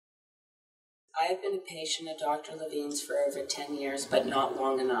I have been a patient of Dr. Levine's for over 10 years, but not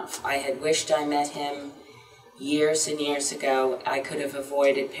long enough. I had wished I met him years and years ago. I could have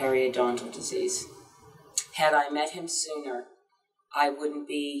avoided periodontal disease. Had I met him sooner, I would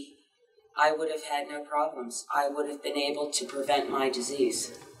have had no problems. I would have been able to prevent my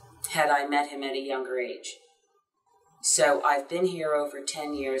disease had I met him at a younger age. So I've been here over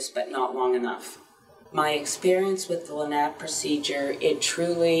 10 years, but not long enough. My experience with the LANAP procedure, it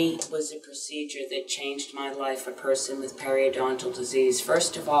truly was a procedure that changed my life, a person with periodontal disease.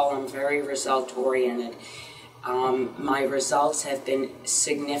 First of all, I'm very result-oriented. My results have been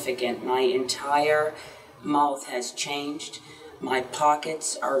significant. My entire mouth has changed. My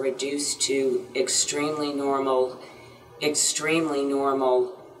pockets are reduced to extremely normal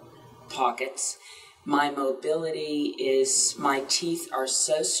pockets. My mobility is, my teeth are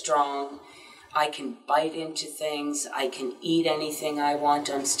so strong. I can bite into things. I can eat anything I want.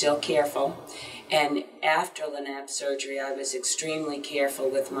 I'm still careful. And after LANAP surgery, I was extremely careful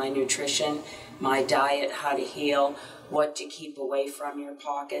with my nutrition, my diet, how to heal, what to keep away from your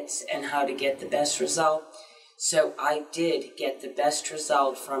pockets, and how to get the best result. So I did get the best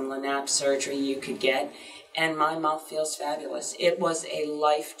result from LANAP surgery you could get, and my mouth feels fabulous. It was a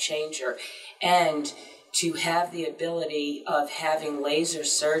life changer. And to have the ability of having laser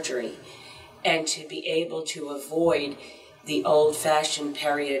surgery and to be able to avoid the old-fashioned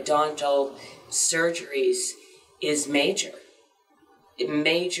periodontal surgeries is major.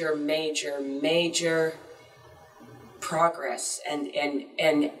 Major progress,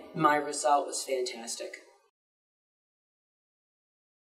 and my result was fantastic.